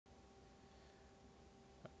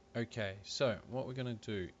Okay, so what we're going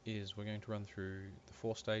to do is we're going to run through the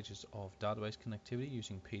 4 stages of database connectivity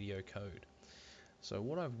using PDO code. So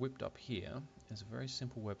what I've whipped up here is a very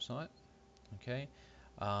simple website. Okay,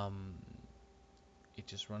 um, it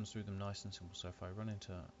just runs through them nice and simple. So if I run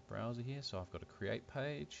into browser here, so I've got a create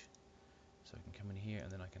page, so I can come in here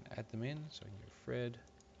and then I can add them in. So I can go Fred,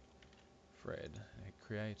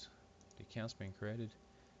 create, the account's been created,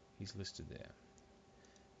 he's listed there.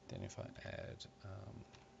 Then if I add,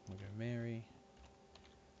 we'll go Mary,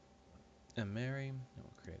 and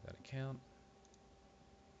we'll create that account,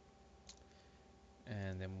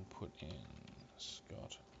 and then we'll put in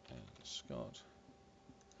Scott and Scott,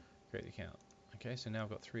 create the account. Okay, so now I've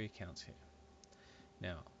got 3 accounts here.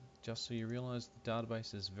 Now, just so you realize, the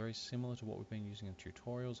database is very similar to what we've been using in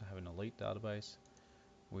tutorials. I have an elite database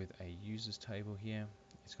with a users table here.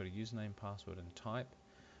 It's got a username, password, and type.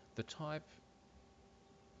 The type,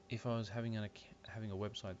 if I was having a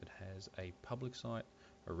website that has a public site,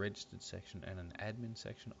 a registered section, and an admin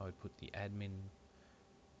section, I would put the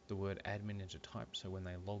word admin into type, so when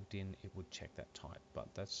they logged in, it would check that type.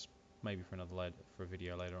 But that's maybe for a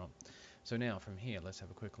video later on. So now from here, let's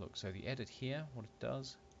have a quick look. So the edit here, what it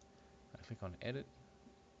does, I click on edit,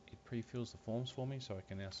 it pre-fills the forms for me, so I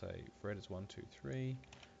can now say Fred is 123.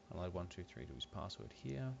 I'll add 123 to his password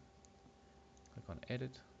here. Click on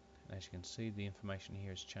edit, and as you can see, the information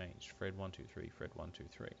here has changed. Fred 123, Fred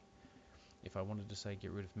 123. If I wanted to say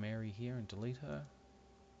get rid of Mary here and delete her,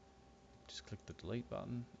 just click the delete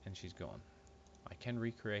button and she's gone. I can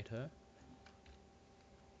recreate her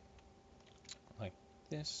like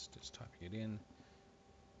this, just typing it in.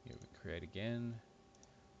 You create again.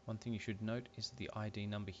 One thing you should note is that the ID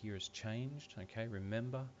number here has changed. Okay,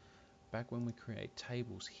 remember back when we create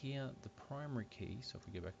tables here, the primary key, so if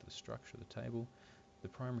we go back to the structure of the table, the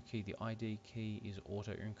primary key, the ID key, is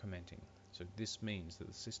auto incrementing. So this means that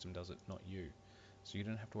the system does it, not you. So you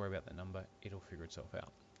don't have to worry about that number, it'll figure itself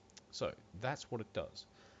out. So that's what it does.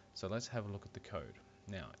 So let's have a look at the code.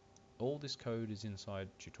 Now, all this code is inside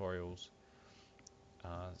tutorials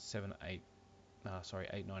 8,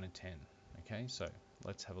 9, and 10. Okay, so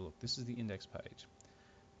let's have a look. This is the index page.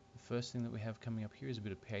 The first thing that we have coming up here is a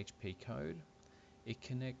bit of PHP code. It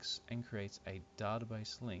connects and creates a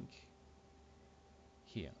database link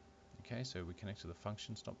here. Okay, so we connect to the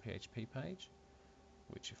functions.php page,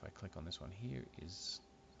 which if I click on this one here is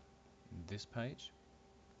this page.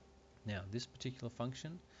 Now this particular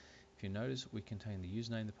function, if you notice, we contain the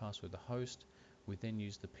username, the password, the host. We then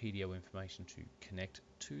use the PDO information to connect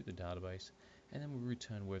to the database, and then we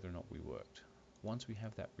return whether or not we worked. Once we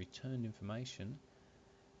have that returned information,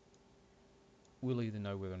 we'll either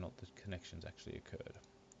know whether or not the connections actually occurred,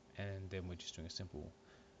 and then we're just doing a simple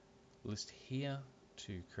list here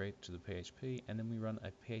to create to the PHP, and then we run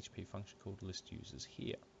a PHP function called list users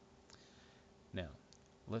here. Now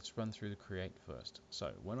let's run through the create first.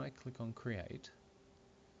 So when I click on create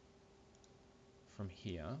from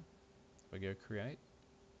here, if I go create,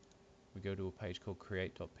 we go to a page called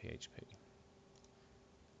create.php.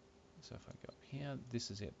 So if I go up here, this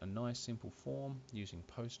is it, a nice simple form using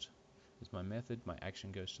post as my method. My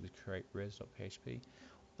action goes to the create res.php.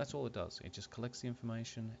 That's all it does. It just collects the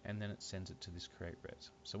information and then it sends it to this create res.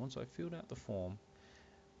 So once I've filled out the form,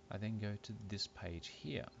 I then go to this page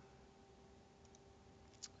here.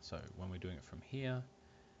 So when we're doing it from here,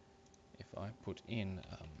 if I put in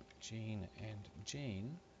Gene and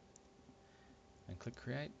Gene and click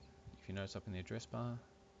create, if you notice up in the address bar,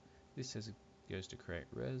 this says it goes to create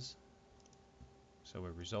res. So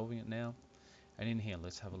we're resolving it now. And in here,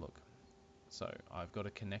 let's have a look. So I've got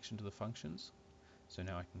a connection to the functions. So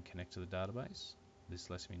now I can connect to the database. This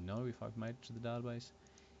lets me know if I've made it to the database.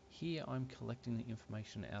 Here I'm collecting the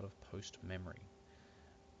information out of post memory,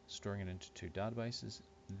 storing it into 2 databases.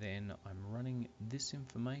 Then I'm running this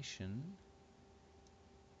information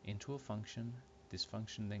into a function. This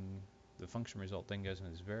function then, the function result then goes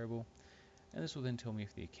into this variable, and this will then tell me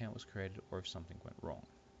if the account was created or if something went wrong.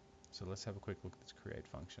 So let's have a quick look at this create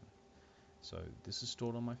function. So this is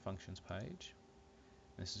stored on my functions page.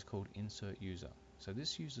 This is called insert user. So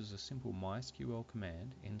this uses a simple mySQL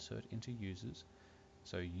command, insert into users.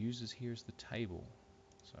 So users here is the table.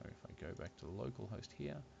 So if I go back to the local host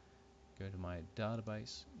here, go to my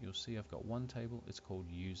database, you'll see I've got one table, it's called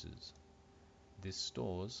users. This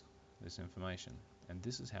stores this information, and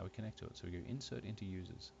this is how we connect to it. So we go insert into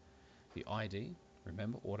users. The ID,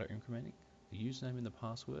 remember, auto incrementing, the username and the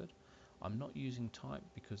password. I'm not using type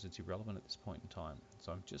because it's irrelevant at this point in time.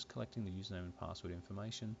 So I'm just collecting the username and password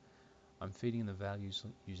information. I'm feeding the values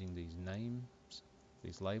using these names,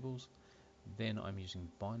 these labels. Then I'm using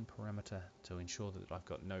bind parameter to ensure that I've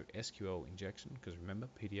got no SQL injection, because remember,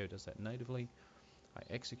 PDO does that natively. I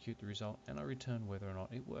execute the result and I return whether or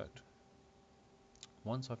not it worked.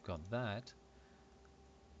 Once I've got that,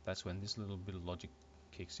 that's when this little bit of logic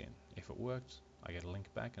kicks in. If it worked, I get a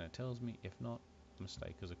link back and it tells me. If not, a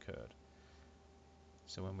mistake has occurred.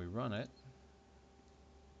 So when we run it,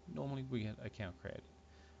 normally we get account created.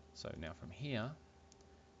 So now from here,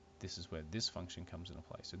 this is where this function comes into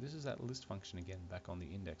play. So this is that list function again back on the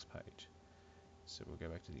index page. So we'll go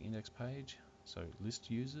back to the index page. So list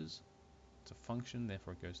users, it's a function,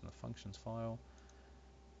 therefore it goes in the functions file.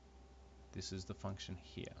 This is the function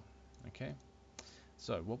here. Okay.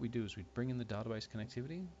 So what we do is we bring in the database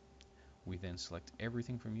connectivity. We then select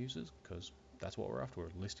everything from users, because that's what we're after. We're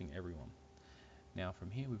listing everyone. Now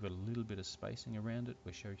from here we've got a little bit of spacing around it.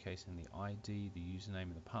 We're showcasing the ID, the username,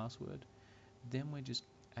 and the password. Then we're just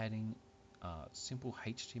adding simple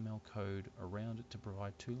HTML code around it to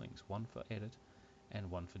provide two links, one for edit and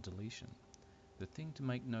one for deletion. The thing to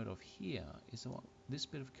make note of here is that this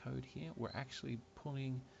bit of code here, we're actually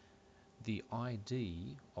pulling the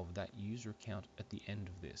ID of that user account at the end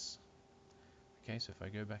of this. Okay, so if I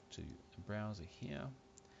go back to the browser here,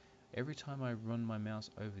 every time I run my mouse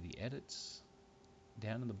over the edits,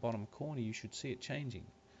 down in the bottom corner you should see it changing.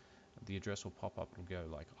 The address will pop up, it'll go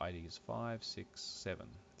like ID is 567,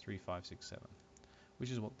 3567, which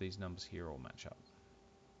is what these numbers here all match up.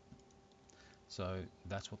 So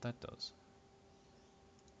that's what that does.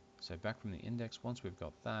 So back from the index, once we've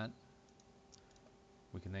got that,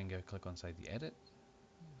 we can then go click on, say, the edit.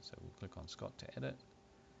 So we'll click on Scott to edit.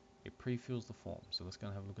 It pre-fills the form. So let's go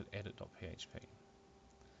and have a look at edit.php.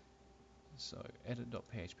 So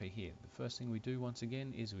edit.php here. The first thing we do once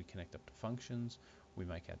again is we connect up to functions. We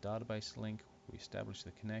make our database link. We establish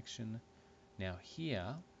the connection. Now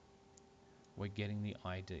here, we're getting the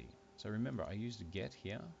ID. So remember, I used a get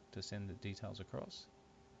here to send the details across.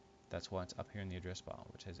 That's why it's up here in the address bar,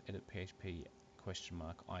 which has edit php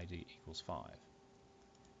 $ID equals 5.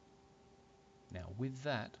 Now with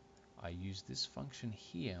that, I use this function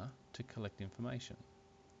here to collect information.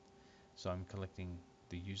 So I'm collecting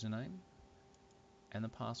the username and the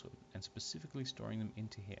password and specifically storing them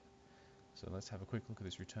into here. So let's have a quick look at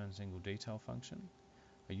this return single detail function.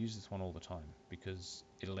 I use this one all the time because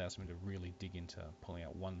it allows me to really dig into pulling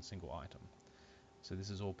out one single item. So this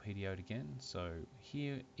is all PDO'd again. So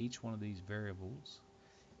here, each one of these variables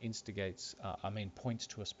points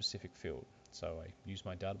to a specific field. So I use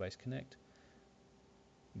my database connect,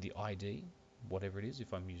 the ID, whatever it is,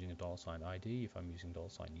 if I'm using a $ID, if I'm using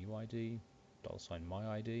 $UID,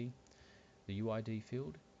 $myID, the UID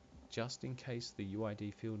field, just in case the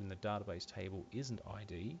UID field in the database table isn't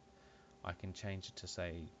ID, I can change it to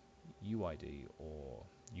say UID or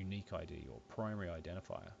unique ID or primary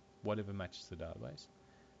identifier, whatever matches the database,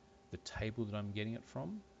 the table that I'm getting it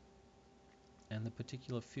from, and the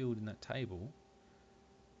particular field in that table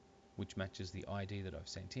which matches the ID that I've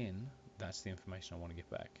sent in. That's the information I want to get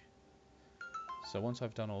back. So once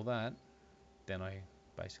I've done all that, then I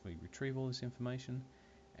basically retrieve all this information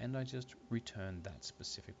and I just return that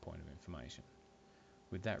specific point of information.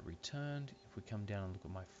 With that returned, if we come down and look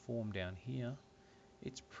at my form down here,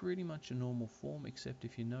 it's pretty much a normal form, except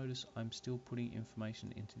if you notice I'm still putting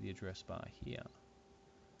information into the address bar here.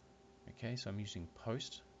 Okay, so I'm using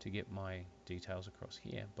post to get my details across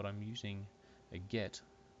here, but I'm using a get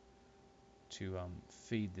to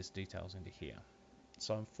feed this details into here.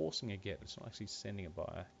 So I'm forcing a get. It's not actually sending it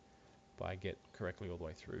by get correctly all the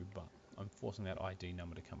way through, but I'm forcing that ID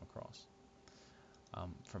number to come across.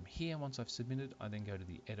 From here, once I've submitted, I then go to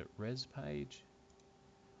the edit res page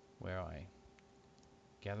where I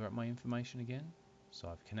gather up my information again. So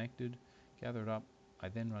I've connected, gather it up. I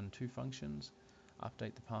then run two functions,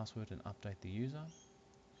 update the password and update the user.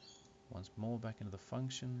 Once more, back into the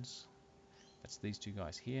functions. That's these two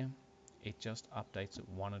guys here. It just updates it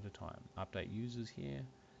one at a time. Update users here.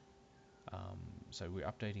 So we're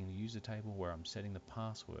updating the user table where I'm setting the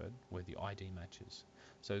password where the ID matches.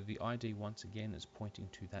 So the ID once again is pointing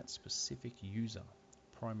to that specific user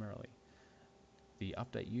primarily. The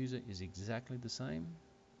update user is exactly the same.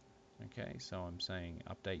 Okay, so I'm saying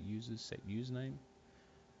update users, set username.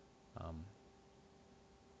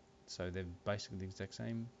 So they're basically the exact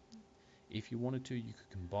same. If you wanted to, you could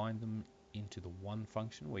combine them into the one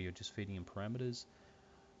function where you're just feeding in parameters.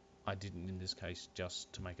 I didn't in this case,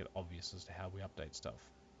 just to make it obvious as to how we update stuff.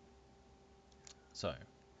 So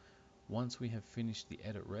once we have finished the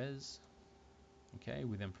edit res, okay,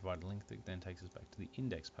 we then provide a link that then takes us back to the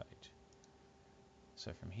index page.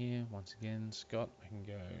 So from here, once again, Scott, I can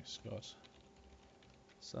go Scott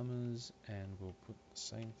Summers, and we'll put the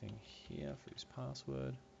same thing here for his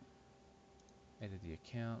password. Edit the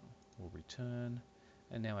account, we'll return,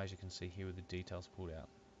 and now as you can see here with the details pulled out,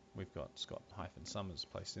 we've got Scott-Summers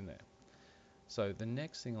placed in there. So the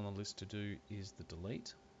next thing on the list to do is the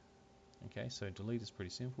delete. Okay, so delete is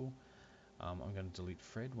pretty simple. I'm going to delete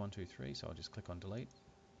Fred123, so I'll just click on delete.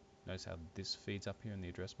 Notice how this feeds up here in the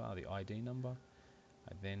address bar, the ID number.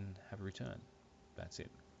 I then have a return. That's it.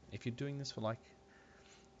 If you're doing this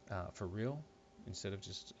for real, instead of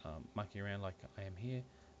just mucking around like I am here,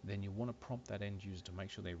 then you want to prompt that end user to make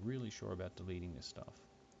sure they're really sure about deleting this stuff.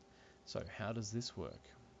 So how does this work?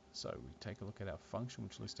 So we take a look at our function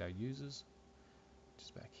which lists our users,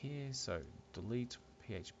 just back here. So delete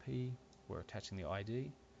PHP, we're attaching the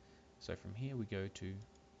ID. So from here we go to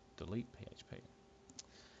delete PHP.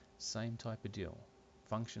 Same type of deal.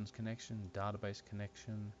 Functions connection, database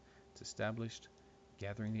connection, it's established,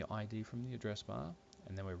 gathering the ID from the address bar,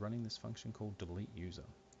 and then we're running this function called delete user.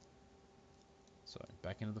 So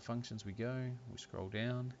back into the functions we go, we scroll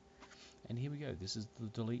down, and here we go, this is the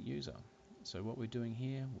delete user. So what we're doing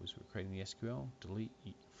here was we're creating the SQL, delete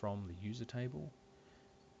from the user table,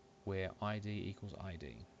 where ID equals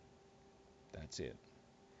ID. That's it.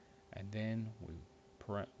 And then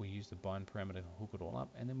we use the bind parameter to hook it all up,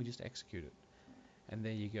 and then we just execute it. And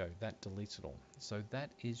there you go, that deletes it all. So that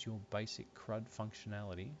is your basic CRUD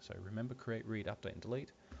functionality. So remember, create, read, update, and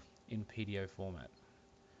delete in PDO format.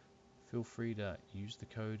 Feel free to use the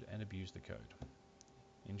code and abuse the code.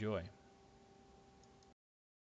 Enjoy.